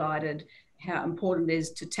 really highlighted how important it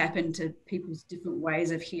is to tap into people's different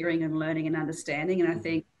ways of hearing and learning and understanding. And I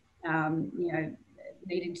think you know,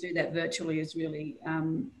 needing to do that virtually is really you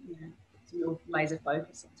know, it's a real laser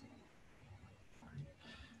focus.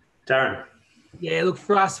 Darren? Yeah, look,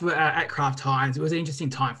 for us at Kraft Heinz, it was an interesting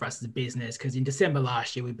time for us as a business, because in December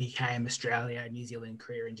last year, we became Australia, New Zealand,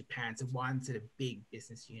 Korea, and Japan. So one sort of big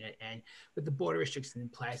business unit. And with the border restrictions in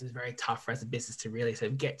place, it was very tough for us as a business to really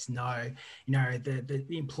sort of get to know, you know, the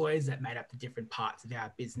employees that made up the different parts of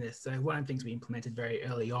our business. So one of the things we implemented very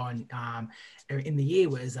early on in the year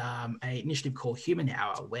was an initiative called Human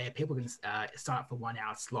Hour, where people can sign up for 1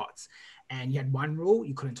 hour slots. And you had one rule: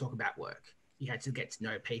 you couldn't talk about work. You had to get to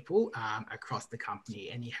know people across the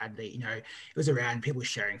company, and you had the, you know, it was around people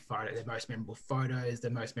sharing the most memorable photos,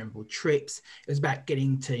 the most memorable trips. It was about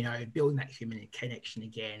getting to, you know, building that human connection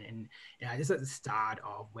again. And, you know, just at the start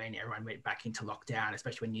of when everyone went back into lockdown,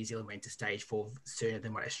 especially when New Zealand went to stage 4 sooner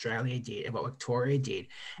than what Australia did and what Victoria did.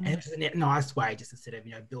 And it was a nice way just to sort of,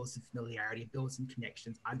 you know, build some familiarity, build some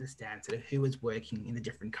connections, understand sort of who was working in the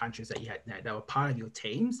different countries that you had, you know, that were part of your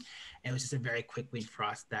teams. And it was just a very quick win for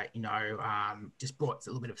us that, you know, just brought a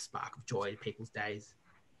little bit of spark of joy to people's days.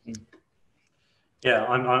 Yeah,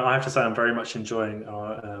 I have to say I'm very much enjoying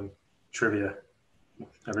our trivia.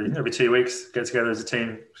 Every 2 weeks, get together as a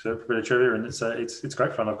team for a bit of trivia, and it's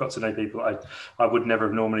great fun. I've got to know people I would never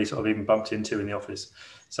have normally sort of even bumped into in the office.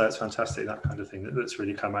 So it's fantastic, that kind of thing that's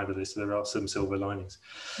really come out of this. There are some silver linings.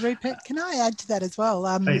 Rupert, can I add to that as well?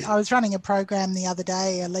 I was running a program the other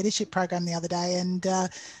day, a leadership program the other day, and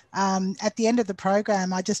at the end of the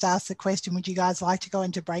program, I just asked the question, would you guys like to go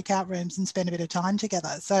into breakout rooms and spend a bit of time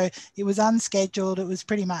together? So it was unscheduled. It was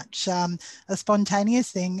pretty much a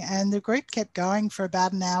spontaneous thing. And the group kept going for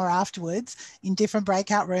about an hour afterwards in different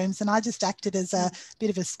breakout rooms. And I just acted as a bit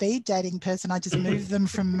of a speed dating person. I just moved them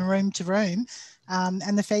from room to room.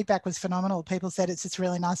 And the feedback was phenomenal. People said it's just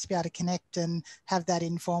really nice to be able to connect and have that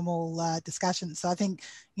informal discussion. So I think,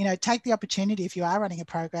 you know, take the opportunity if you are running a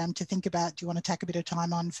program to think about, do you want to take a bit of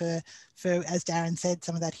time on for as Darren said,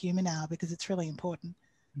 some of that human hour, because it's really important.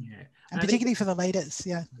 Yeah. And particularly for the leaders,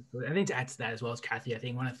 yeah. I think to add to that as well as Kathy, I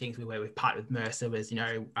think one of the things we've partnered with Mercer was, you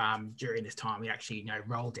know, during this time, we actually, you know,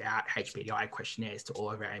 rolled out HBDI questionnaires to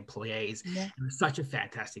all of our employees. Yeah. It was such a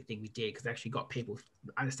fantastic thing we did because it actually got people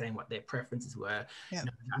understanding what their preferences were, yeah. You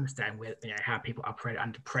know, understand where, you know, how people operate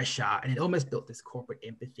under pressure. And it almost built this corporate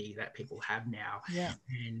empathy that people have now. Yeah.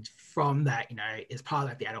 And from that, you know, as part of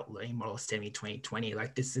like the adult learning model, STEMI 2020,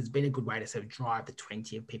 like this has been a good way to sort of drive the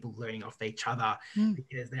 20 of people learning off each other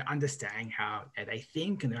because they're understanding how they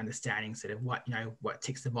think and they're understanding sort of what, you know, what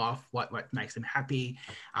ticks them off, what makes them happy.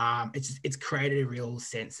 It's created a real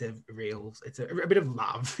sense of it's a bit of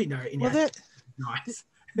love, you know. Nice.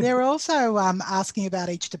 They're also asking about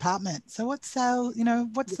each department. So what's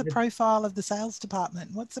the profile of the sales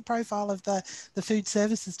department? What's the profile of the food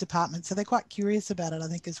services department? So they're quite curious about it, I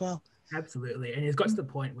think, as well. Absolutely. And it's got to the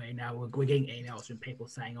point where now we're getting emails from people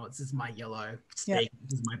saying, oh, this is my yellow speaking,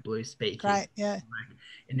 this is my blue speaking. Great, yeah. Like,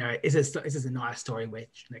 you know, this is a nice story where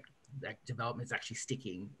like development is actually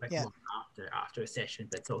sticking long after a session,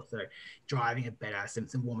 but it's also driving a better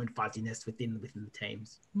some warm and fuzziness within the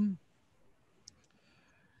teams.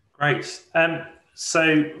 Great.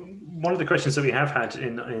 So one of the questions that we have had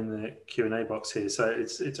in the Q&A box here, so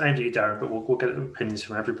it's aimed at you, Darren, but we'll get opinions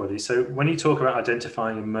from everybody. So when you talk about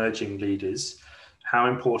identifying emerging leaders, how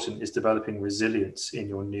important is developing resilience in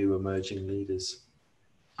your new emerging leaders?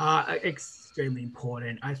 Extremely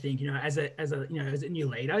important. I think, you know, as a new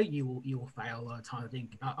leader, you will fail a lot of time. I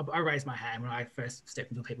think I raised my hand when I first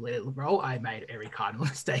stepped into a people leader role. I made every cardinal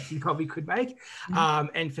mistake you probably could make.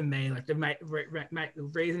 And for me, like the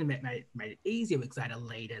reason it made it easier was I had a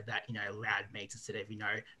leader that, you know, allowed me to sort of, you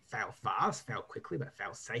know, fail fast, fail quickly, but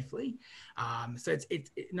fail safely. So it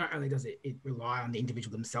not only does it rely on the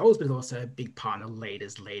individual themselves, but it's also a big part of the leader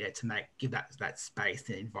to give that space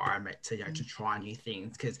and environment to, you know, to try new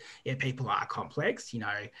things. Because people are complex, you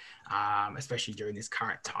know, especially during this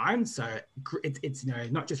current time. So it's you know,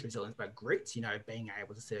 not just resilience, but grit, you know, being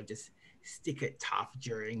able to sort of just stick it tough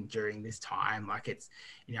during this time. Like it's,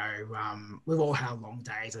 you know, we've all had long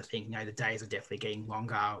days. I think, you know, the days are definitely getting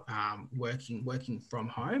longer, working from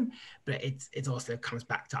home, but it's also comes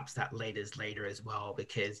back to that leader's leader as well,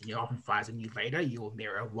 because you often find as a new leader, you will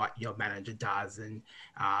mirror what your manager does. And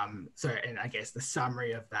and I guess the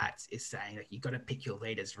summary of that is saying that you've got to pick your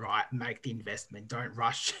leaders right, make the investment, don't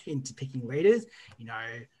rush into picking leaders, you know,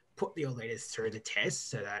 put your leaders through the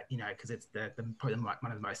test so that, you know, because it's probably one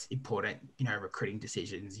of the most important, you know, recruiting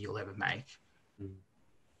decisions you'll ever make.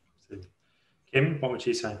 Kim, what would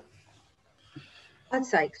you say? I'd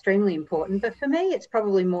say extremely important, but for me, it's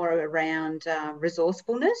probably more around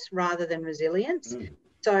resourcefulness rather than resilience.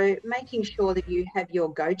 So making sure that you have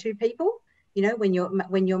your go-to people, you know, when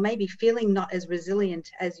you're maybe feeling not as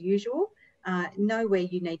resilient as usual, know where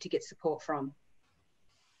you need to get support from.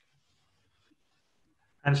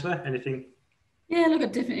 Angela, anything? Yeah, look, I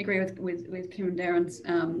definitely agree with Kim and Darren's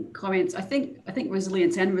comments. I think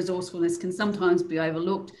resilience and resourcefulness can sometimes be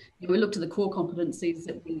overlooked. You know, we look to the core competencies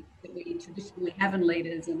that we traditionally have in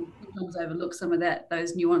leaders, and sometimes overlook some of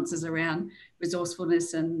those nuances around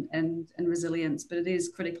resourcefulness and resilience. But it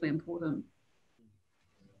is critically important.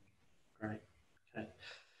 Great. Okay.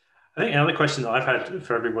 I think another question that I've had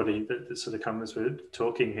for everybody that sort of comes as we're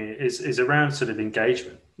talking here is around sort of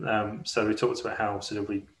engagement. So we talked about how sort of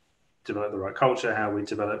we develop the right culture, how we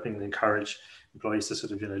develop and encourage employees to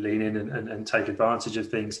sort of, you know, lean in and take advantage of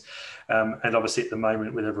things. And obviously at the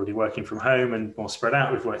moment with everybody working from home and more spread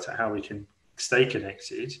out, we've worked out how we can stay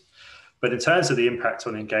connected. But in terms of the impact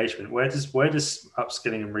on engagement, where does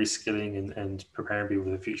upskilling and reskilling and preparing people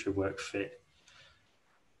for the future of work fit?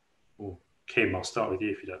 Well, Kim, I'll start with you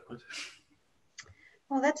if you don't mind.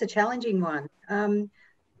 Well, that's a challenging one.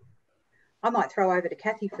 I might throw over to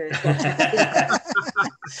Kathy first.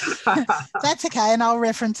 That's okay, and I'll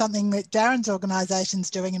reference something that Darren's organisation's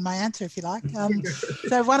doing in my answer, if you like.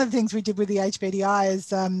 So one of the things we did with the HBDI is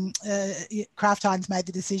Kraft Heinz made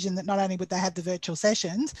the decision that not only would they have the virtual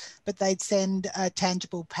sessions, but they'd send a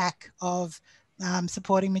tangible pack of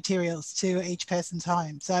supporting materials to each person's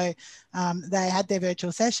home. So they had their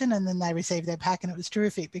virtual session and then they received their pack, and it was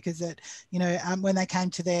terrific because when they came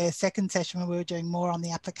to their second session when we were doing more on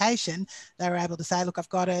the application, they were able to say, look, I've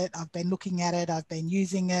got it, I've been looking at it, I've been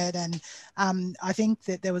using it. And I think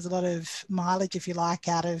that there was a lot of mileage, if you like,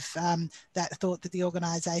 out of that thought that the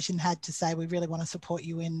organisation had to say, we really want to support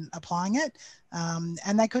you in applying it.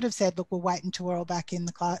 And they could have said, look, we'll wait until we're all back in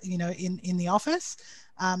the class, in the office.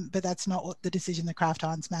 But that's not what the decision that Kraft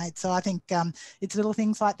Heinz made. So I think it's little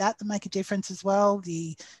things like that that make a difference as well.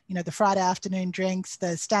 The Friday afternoon drinks,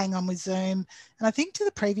 the staying on with Zoom. And I think to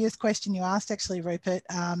the previous question you asked, actually, Rupert,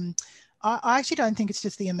 I actually don't think it's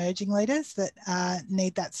just the emerging leaders that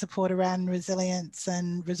need that support around resilience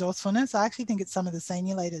and resourcefulness. I actually think it's some of the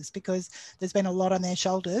senior leaders, because there's been a lot on their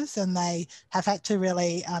shoulders and they have had to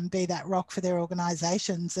really be that rock for their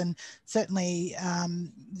organisations. And certainly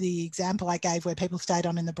the example I gave where people stayed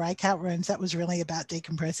on in the breakout rooms, that was really about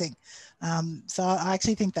decompressing. So I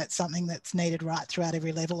actually think that's something that's needed right throughout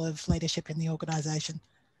every level of leadership in the organisation.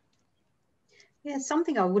 Yeah,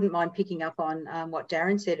 something I wouldn't mind picking up on what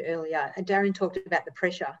Darren said earlier. Darren talked about the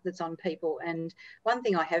pressure that's on people. And one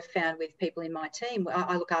thing I have found with people in my team,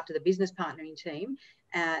 I look after the business partnering team.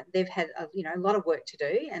 They've had a lot of work to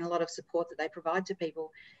do and a lot of support that they provide to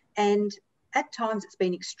people. And at times it's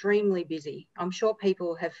been extremely busy. I'm sure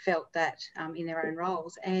people have felt that in their own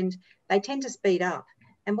roles, and they tend to speed up.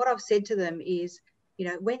 And what I've said to them is,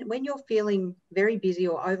 when you're feeling very busy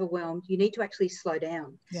or overwhelmed, you need to actually slow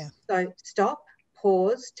down. Yeah. So stop,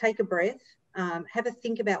 pause, take a breath, have a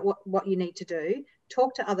think about what you need to do,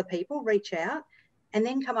 talk to other people, reach out, and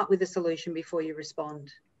then come up with a solution before you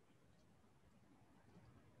respond.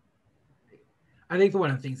 I think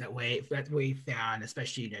one of the things that we found,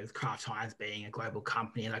 especially with Kraft Heinz being a global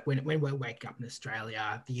company, like when we're waking up in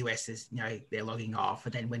Australia, the US is they're logging off,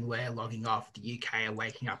 and then when we're logging off, the UK are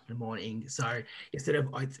waking up in the morning. So it's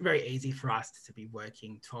very easy for us to be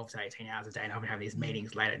working 12 to 18 hours a day and having these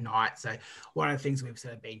meetings late at night. So one of the things we've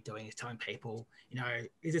sort of been doing is telling people,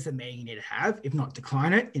 is this a meeting you need to have? If not,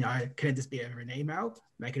 decline it. Can it just be over an email?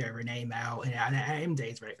 Make it over an email. And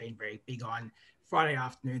AMD's been very big on Friday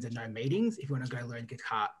afternoons and no meetings. If you want to go learn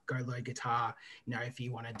guitar, go learn guitar. If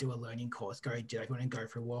you want to do a learning course, go do it. If you want to go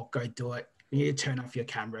for a walk, go do it. You need to turn off your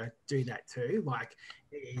camera, do that too. Like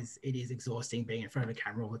it is exhausting being in front of a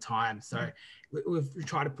camera all the time. So we've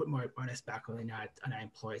tried to put more onus back on our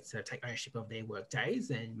employees to take ownership of their work days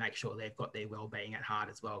and make sure they've got their well-being at heart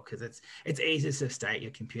as well. Because it's easy to stay at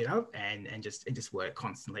your computer and just work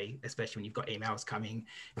constantly, especially when you've got emails coming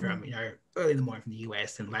from early in the morning from the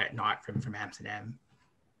US and late at night from Amsterdam.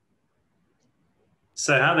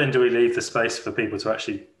 So how then do we leave the space for people to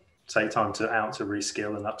actually take time to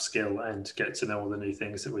reskill and upskill and get to know all the new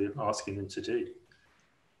things that we're asking them to do?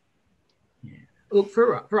 Yeah. Look,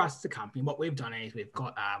 for us as a company, what we've done is we've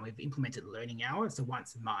implemented learning hours. So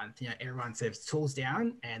once a month, everyone sets tools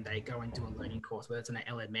down and they go and do a learning course, whether it's on an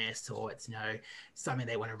LMS or it's something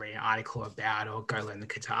they want to read an article about or go learn the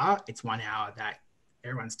guitar. It's 1 hour that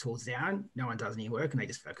everyone's tools down, no one does any work, and they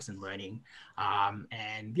just focus on learning.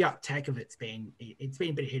 And the uptake of it's been a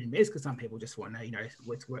bit of hit and miss because some people just want to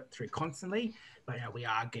let's work through constantly. But we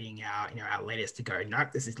are getting our leaders to go,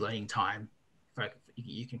 nope, this is learning time.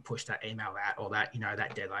 You can push that email out or that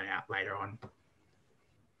that deadline out later on.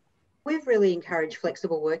 We've really encouraged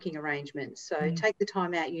flexible working arrangements. So take the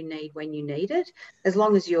time out you need when you need it, as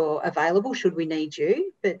long as you're available should we need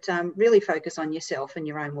you, but really focus on yourself and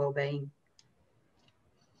your own well-being.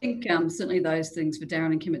 I think certainly those things for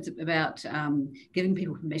Darren and Kim, it's about giving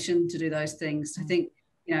people permission to do those things. I think,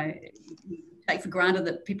 take for granted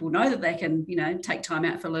that people know that they can, take time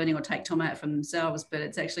out for learning or take time out for themselves, but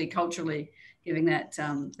it's actually culturally giving that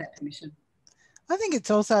permission. I think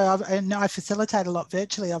it's also, and I facilitate a lot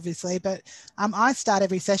virtually, obviously, but I start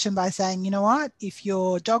every session by saying, you know what, if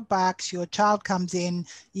your dog barks, your child comes in,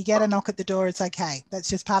 you get a knock at the door, it's okay. That's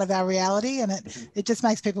just part of our reality. And it just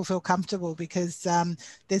makes people feel comfortable because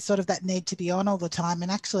there's sort of that need to be on all the time.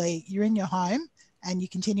 And actually you're in your home and you're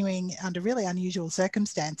continuing under really unusual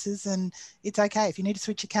circumstances. And it's okay. If you need to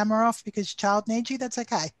switch your camera off because your child needs you, that's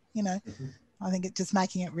okay. I think it's just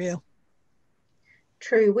making it real.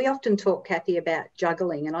 True. We often talk, Kathy, about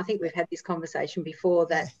juggling, and I think we've had this conversation before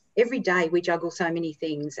that every day we juggle so many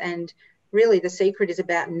things, and really the secret is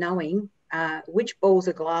about knowing which balls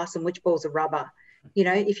are glass and which balls are rubber.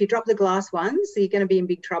 If you drop the glass ones, you're going to be in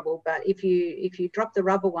big trouble, but if you drop the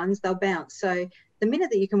rubber ones, they'll bounce. So the minute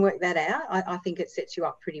that you can work that out, I think it sets you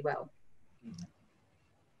up pretty well.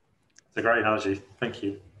 It's a great analogy. Thank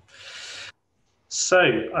you.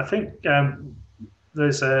 So I think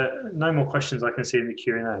there's no more questions I can see in the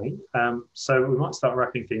Q&A, so we might start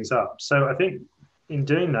wrapping things up. So I think in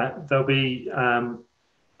doing that, there'll be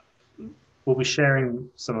we'll be sharing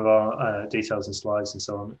some of our details and slides and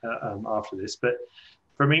so on after this. But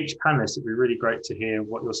from each panelist, it'd be really great to hear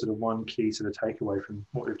what your sort of one key sort of takeaway from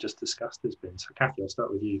what we've just discussed has been. So Kathy, I'll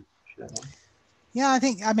start with you. Yeah, I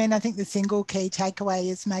think the single key takeaway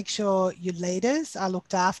is make sure your leaders are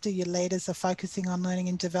looked after, your leaders are focusing on learning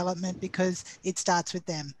and development, because it starts with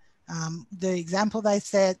them. The example they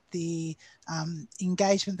set, the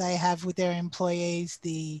engagement they have with their employees,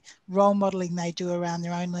 the role modeling they do around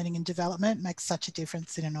their own learning and development makes such a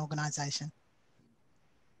difference in an organisation.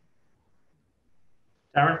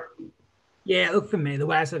 Darren? Yeah, look, for me, the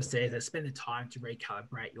way I sort of see it is spend the time to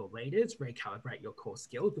recalibrate your leaders, recalibrate your core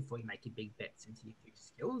skills before you make your big bets into your future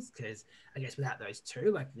skills. Because I guess without those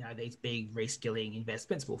two, like, you know, these big reskilling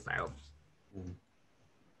investments will fail.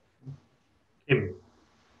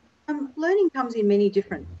 Learning comes in many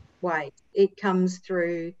different ways. It comes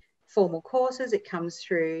through formal courses. It comes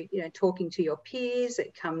through, you know, talking to your peers.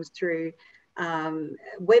 It comes through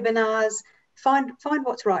webinars. Find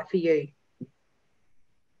what's right for you.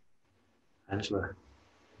 Angela?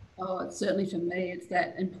 Oh, it's certainly for me, it's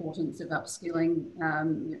that importance of upskilling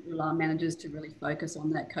line managers to really focus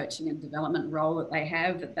on that coaching and development role that they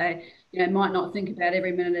have, that they, you know, might not think about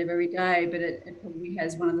every minute of every day, but it probably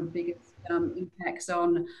has one of the biggest impacts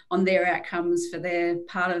on their outcomes for their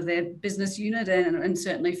part of their business unit, and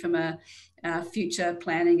certainly from a future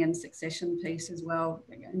planning and succession piece as well.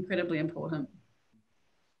 Incredibly important.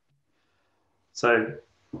 So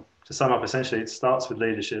to sum up, essentially, it starts with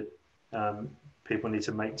leadership. People need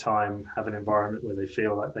to make time, have an environment where they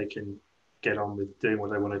feel like they can get on with doing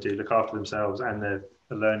what they want to do, look after themselves and their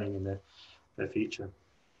learning and their future.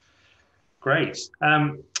 Great.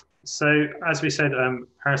 So as we said,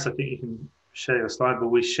 Paris, I think you can share your slide, but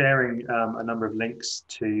we're sharing a number of links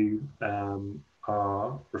to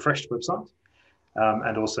our refreshed website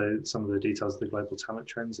and also some of the details of the global talent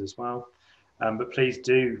trends as well. But please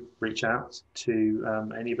do reach out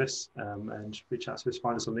to any of us and reach out to us,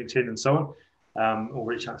 find us on LinkedIn and so on. Or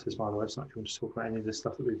reach out to us via the website if you want to talk about any of the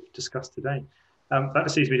stuff that we've discussed today. That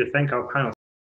just leaves me to thank our panel.